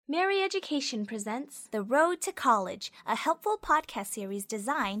Mary Education presents The Road to College, a helpful podcast series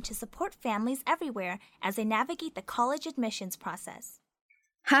designed to support families everywhere as they navigate the college admissions process.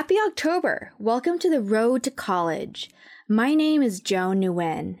 Happy October! Welcome to The Road to College. My name is Joan,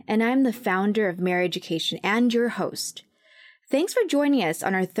 and I'm the founder of Mary Education and your host. Thanks for joining us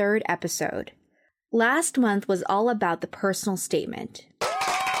on our third episode. Last month was all about the personal statement.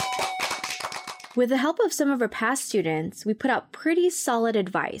 With the help of some of our past students, we put out pretty solid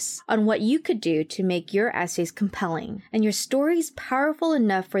advice on what you could do to make your essays compelling and your stories powerful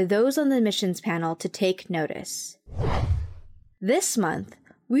enough for those on the admissions panel to take notice. This month,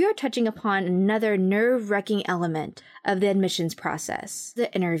 we are touching upon another nerve-wracking element of the admissions process,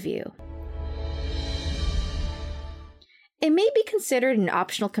 the interview. It may be considered an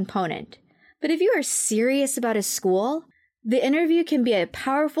optional component, but if you are serious about a school, the interview can be a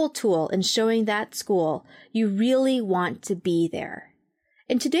powerful tool in showing that school you really want to be there.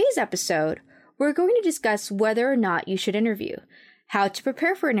 In today's episode, we're going to discuss whether or not you should interview, how to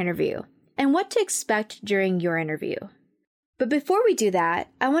prepare for an interview, and what to expect during your interview. But before we do that,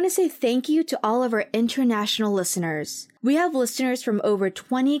 I want to say thank you to all of our international listeners. We have listeners from over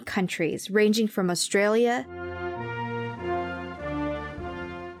 20 countries, ranging from Australia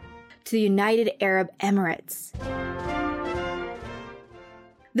to the United Arab Emirates.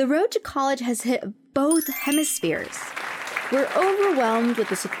 The road to college has hit both hemispheres. We're overwhelmed with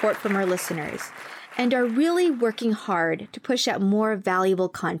the support from our listeners and are really working hard to push out more valuable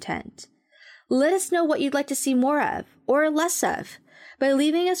content. Let us know what you'd like to see more of or less of by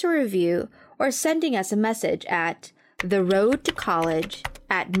leaving us a review or sending us a message at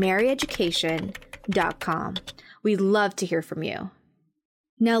theroadtocollege@maryeducation.com. We'd love to hear from you.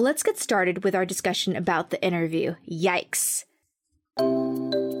 Now let's get started with our discussion about the interview. Yikes!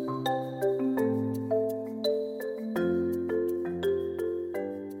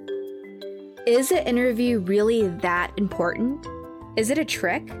 Is the interview really that important? Is it a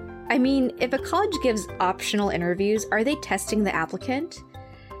trick? I mean, if a college gives optional interviews, are they testing the applicant?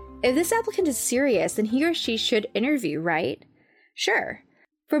 If this applicant is serious, then he or she should interview, right? Sure.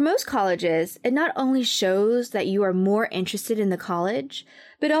 For most colleges, it not only shows that you are more interested in the college,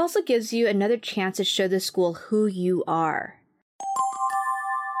 but also gives you another chance to show the school who you are.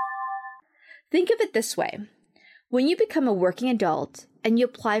 Think of it this way. When you become a working adult and you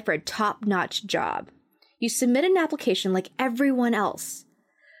apply for a top-notch job, you submit an application like everyone else.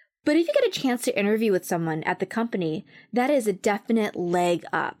 But if you get a chance to interview with someone at the company, that is a definite leg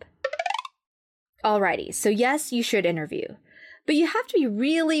up. Alrighty, so yes, you should interview. But you have to be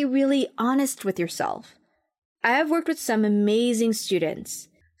really, really honest with yourself. I have worked with some amazing students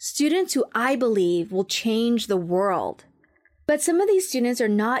who I believe will change the world. But some of these students are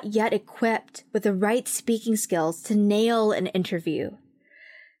not yet equipped with the right speaking skills to nail an interview.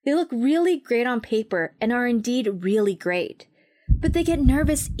 They look really great on paper and are indeed really great, but they get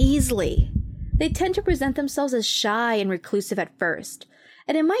nervous easily. They tend to present themselves as shy and reclusive at first,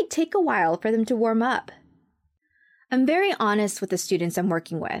 and it might take a while for them to warm up. I'm very honest with the students I'm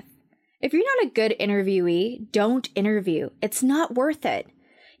working with. If you're not a good interviewee, don't interview. It's not worth it.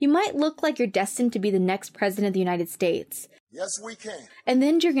 You might look like you're destined to be the next president of the United States. Yes, we can. And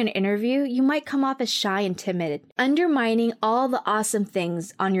then during an interview, you might come off as shy and timid, undermining all the awesome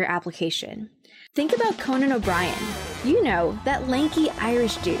things on your application. Think about Conan O'Brien. You know, that lanky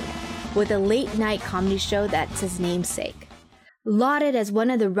Irish dude with a late-night comedy show that's his namesake. Lauded as one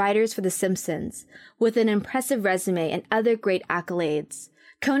of the writers for The Simpsons, with an impressive resume and other great accolades,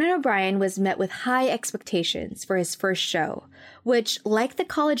 Conan O'Brien was met with high expectations for his first show, which, like the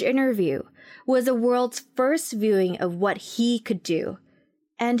college interview, was the world's first viewing of what he could do.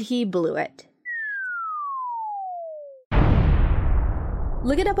 And he blew it.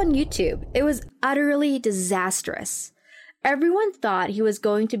 Look it up on YouTube. It was utterly disastrous. Everyone thought he was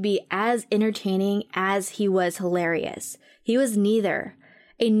going to be as entertaining as he was hilarious. He was neither.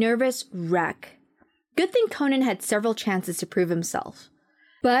 A nervous wreck. Good thing Conan had several chances to prove himself.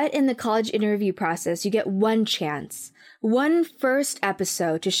 But in the college interview process, you get one chance, one first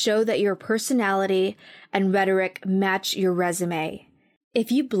episode to show that your personality and rhetoric match your resume.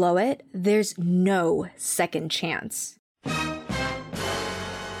 If you blow it, there's no second chance.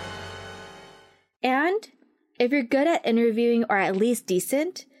 And if you're good at interviewing or at least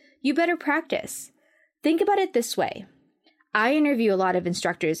decent, you better practice. Think about it this way. I interview a lot of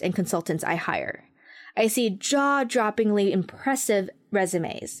instructors and consultants I hire. I see jaw-droppingly impressive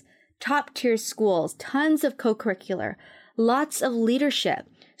resumes, top-tier schools, tons of co-curricular, lots of leadership,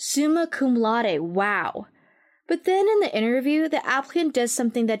 summa cum laude, wow. But then in the interview, the applicant does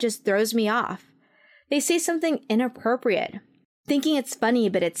something that just throws me off. They say something inappropriate. thinking it's funny,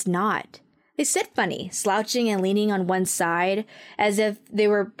 but it's not. They sit funny, slouching and leaning on one side as if they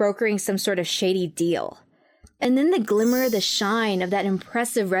were brokering some sort of shady deal. And then the glimmer, the shine of that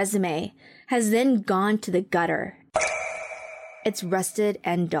impressive resume has then gone to the gutter. It's rusted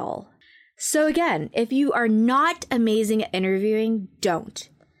and dull. So again, if you are not amazing at interviewing, don't.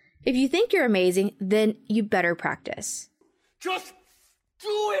 If you think you're amazing, then you better practice. Just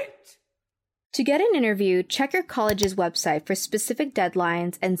do it! To get an interview, check your college's website for specific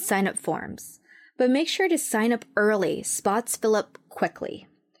deadlines and sign-up forms. But make sure to sign up early. Spots fill up quickly.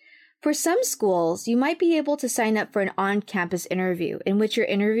 For some schools, you might be able to sign up for an on-campus interview in which your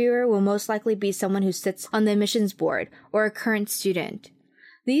interviewer will most likely be someone who sits on the admissions board or a current student.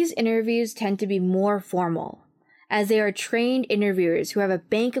 These interviews tend to be more formal, as they are trained interviewers who have a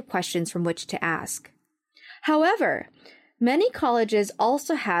bank of questions from which to ask. However, many colleges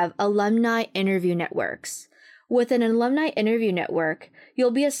also have alumni interview networks. With an alumni interview network,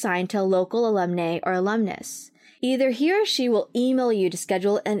 you'll be assigned to a local alumni or alumnus. Either he or she will email you to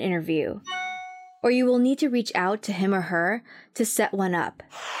schedule an interview, or you will need to reach out to him or her to set one up.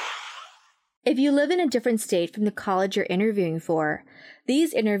 If you live in a different state from the college you're interviewing for,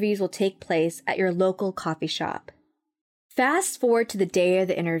 these interviews will take place at your local coffee shop. Fast forward to the day of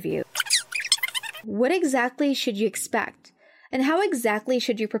the interview. What exactly should you expect? And how exactly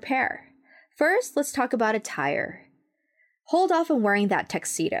should you prepare? First, let's talk about attire. Hold off on wearing that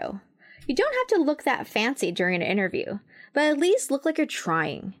tuxedo. You don't have to look that fancy during an interview, but at least look like you're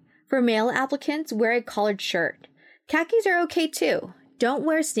trying. For male applicants, wear a collared shirt. Khakis are okay too. Don't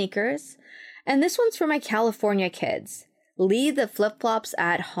wear sneakers. And this one's for my California kids. Leave the flip-flops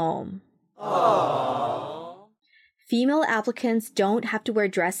at home. Aww. Female applicants don't have to wear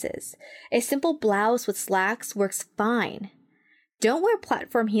dresses. A simple blouse with slacks works fine. Don't wear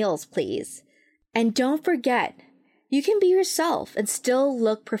platform heels, please. And don't forget, you can be yourself and still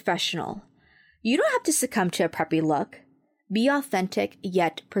look professional. You don't have to succumb to a preppy look. Be authentic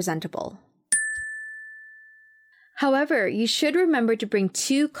yet presentable. However, you should remember to bring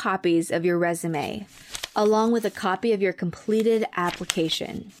 2 copies of your resume, along with a copy of your completed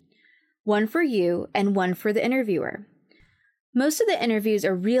application. One for you and one for the interviewer. Most of the interviews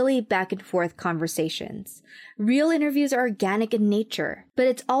are really back and forth conversations. Real interviews are organic in nature, but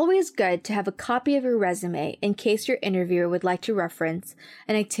it's always good to have a copy of your resume in case your interviewer would like to reference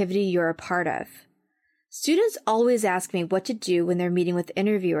an activity you're a part of. Students always ask me what to do when they're meeting with the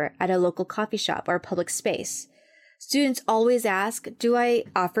interviewer at a local coffee shop or public space. Students always ask, do I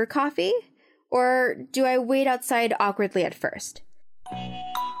offer coffee? Or do I wait outside awkwardly at first?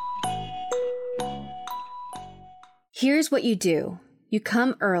 Here's what you do. You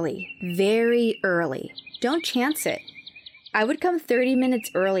come early, very early. Don't chance it. I would come 30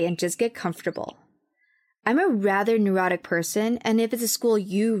 minutes early and just get comfortable. I'm a rather neurotic person, and if it's a school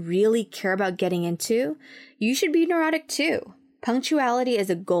you really care about getting into, you should be neurotic too. Punctuality is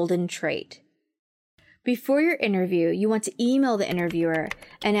a golden trait. Before your interview, you want to email the interviewer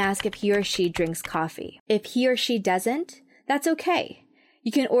and ask if he or she drinks coffee. If he or she doesn't, that's okay.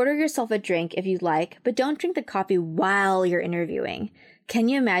 You can order yourself a drink if you'd like, but don't drink the coffee while you're interviewing. Can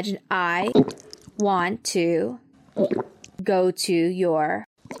you imagine I want to go to your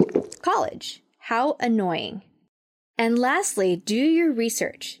college? How annoying. And lastly, do your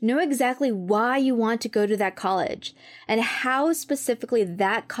research. Know exactly why you want to go to that college and how specifically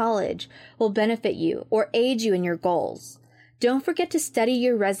that college will benefit you or aid you in your goals. Don't forget to study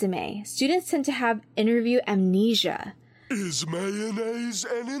your resume. Students tend to have interview amnesia. Is mayonnaise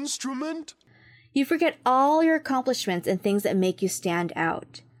an instrument? You forget all your accomplishments and things that make you stand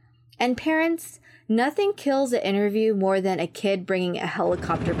out. And parents, nothing kills an interview more than a kid bringing a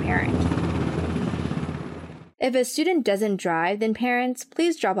helicopter parent. If a student doesn't drive, then parents,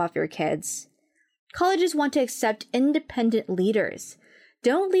 please drop off your kids. Colleges want to accept independent leaders.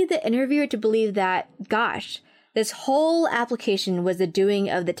 Don't lead the interviewer to believe that, gosh, this whole application was the doing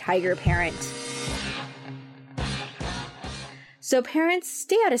of the tiger parent. So parents,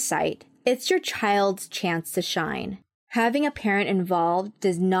 stay out of sight. It's your child's chance to shine. Having a parent involved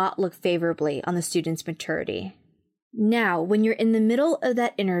does not look favorably on the student's maturity. Now, when you're in the middle of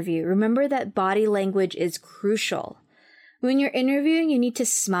that interview, remember that body language is crucial. When you're interviewing, you need to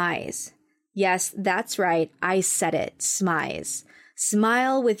smize. Yes, that's right. I said it. Smize.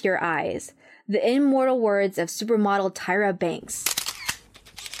 Smile with your eyes. The immortal words of supermodel Tyra Banks.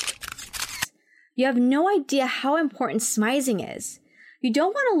 You have no idea how important smizing is. You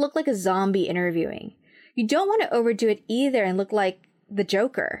don't want to look like a zombie interviewing. You don't want to overdo it either and look like the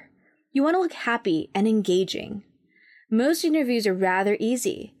Joker. You want to look happy and engaging. Most interviews are rather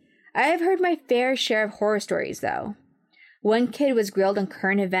easy. I have heard my fair share of horror stories, though. One kid was grilled on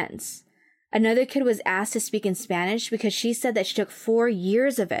current events. Another kid was asked to speak in Spanish because she said that she took 4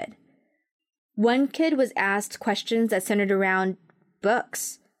 years of it. One kid was asked questions that centered around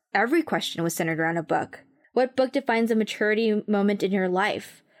books. Every question was centered around a book. What book defines a maturity moment in your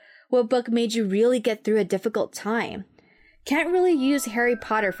life? What book made you really get through a difficult time? Can't really use Harry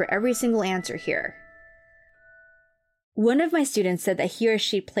Potter for every single answer here. One of my students said that he or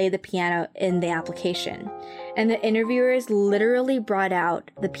she played the piano in the application, and the interviewers literally brought out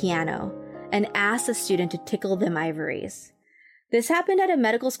the piano and asked the student to tickle them ivories. This happened at a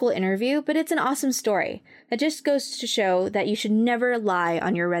medical school interview, but it's an awesome story that just goes to show that you should never lie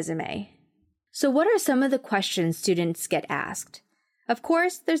on your resume. So what are some of the questions students get asked? Of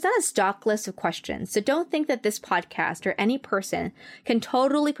course, there's not a stock list of questions, so don't think that this podcast or any person can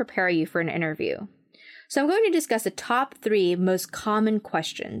totally prepare you for an interview. So I'm going to discuss the top 3 most common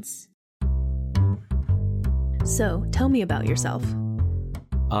questions. So, tell me about yourself.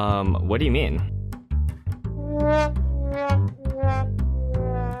 What do you mean?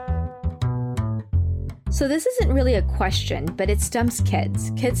 So this isn't really a question, but it stumps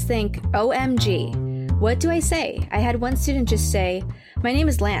kids. Kids think, OMG, what do I say? I had one student just say, my name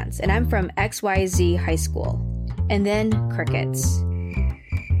is Lance, and I'm from XYZ High School. And then crickets.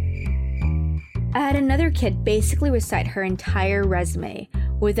 I had another kid basically recite her entire resume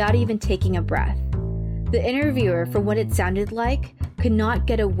without even taking a breath. The interviewer, from what it sounded like, could not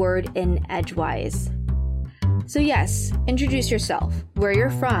get a word in edgewise. So yes, introduce yourself, where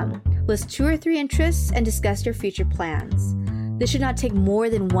you're from, list 2 or 3 interests, and discuss your future plans. This should not take more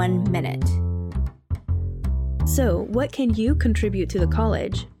than 1 minute. So, what can you contribute to the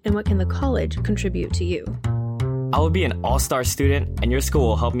college, and what can the college contribute to you? I will be an all-star student, and your school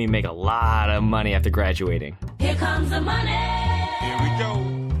will help me make a lot of money after graduating. Here comes the money. Here we go.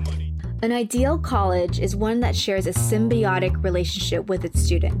 An ideal college is one that shares a symbiotic relationship with its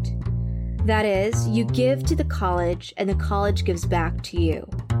student. That is, you give to the college and the college gives back to you.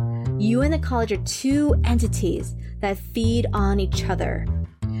 You and the college are 2 entities that feed on each other.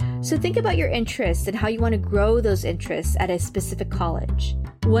 So think about your interests and how you want to grow those interests at a specific college.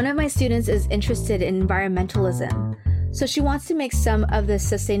 One of my students is interested in environmentalism, so she wants to make some of the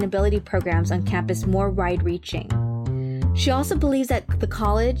sustainability programs on campus more wide-reaching. She also believes that the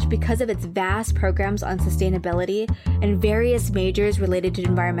college, because of its vast programs on sustainability and various majors related to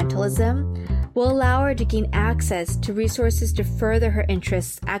environmentalism, will allow her to gain access to resources to further her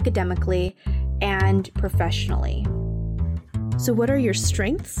interests academically and professionally. So what are your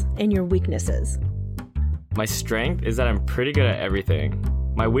strengths and your weaknesses? My strength is that I'm pretty good at everything.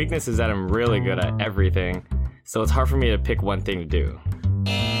 My weakness is that I'm really good at everything, so it's hard for me to pick one thing to do.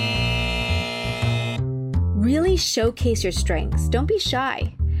 Really showcase your strengths. Don't be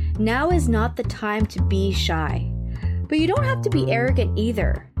shy. Now is not the time to be shy. But you don't have to be arrogant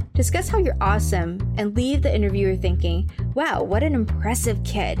either. Discuss how you're awesome and leave the interviewer thinking, wow, what an impressive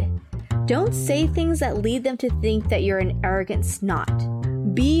kid. Don't say things that lead them to think that you're an arrogant snot.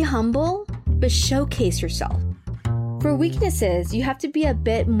 Be humble, but showcase yourself. For weaknesses, you have to be a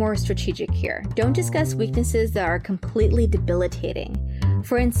bit more strategic here. Don't discuss weaknesses that are completely debilitating.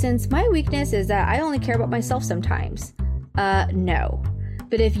 For instance, my weakness is that I only care about myself sometimes. No.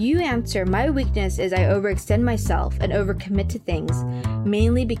 But if you answer, my weakness is I overextend myself and overcommit to things,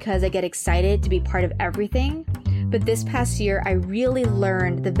 mainly because I get excited to be part of everything. But this past year, I really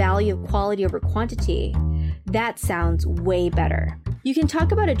learned the value of quality over quantity. That sounds way better. You can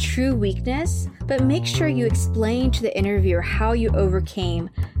talk about a true weakness, but make sure you explain to the interviewer how you overcame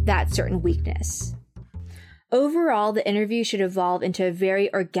that certain weakness. Overall, the interview should evolve into a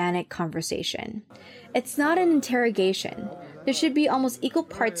very organic conversation. It's not an interrogation. There should be almost equal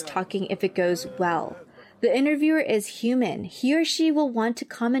parts talking if it goes well. The interviewer is human. He or she will want to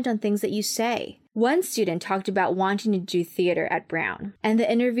comment on things that you say. One student talked about wanting to do theater at Brown, and the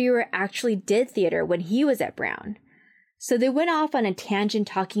interviewer actually did theater when he was at Brown. So they went off on a tangent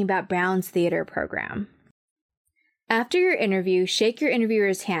talking about Brown's theater program. After your interview, shake your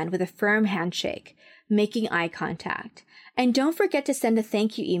interviewer's hand with a firm handshake, making eye contact. And don't forget to send a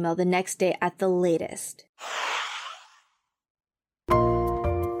thank you email the next day at the latest.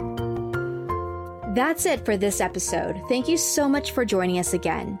 That's it for this episode. Thank you so much for joining us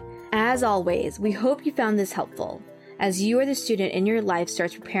again. As always, we hope you found this helpful as you or the student in your life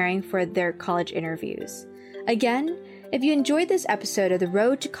starts preparing for their college interviews. Again, if you enjoyed this episode of The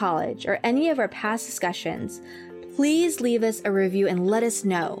Road to College or any of our past discussions, please leave us a review and let us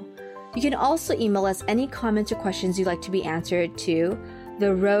know. You can also email us any comments or questions you'd like to be answered to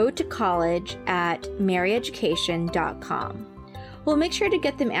theroadtocollege@maryeducation.com. We'll make sure to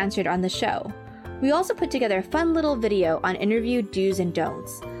get them answered on the show. We also put together a fun little video on interview do's and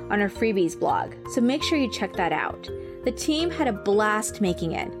don'ts on our freebies blog, so make sure you check that out. The team had a blast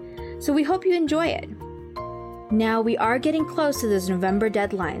making it, so we hope you enjoy it. Now we are getting close to those November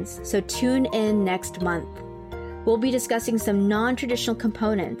deadlines, so tune in next month. We'll be discussing some non-traditional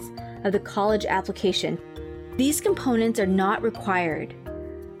components of the college application. These components are not required,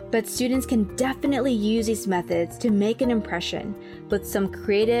 but students can definitely use these methods to make an impression with some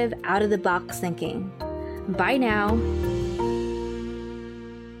creative, out-of-the-box thinking. Bye now.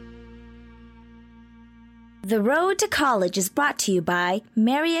 The Road to College is brought to you by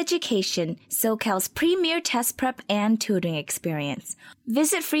Mary Education, SoCal's premier test prep and tutoring experience.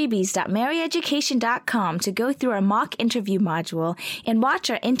 Visit freebies.maryeducation.com to go through our mock interview module and watch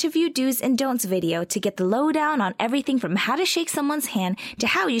our interview do's and don'ts video to get the lowdown on everything from how to shake someone's hand to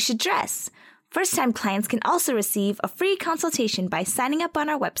how you should dress. First-time clients can also receive a free consultation by signing up on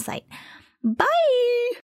our website. Bye!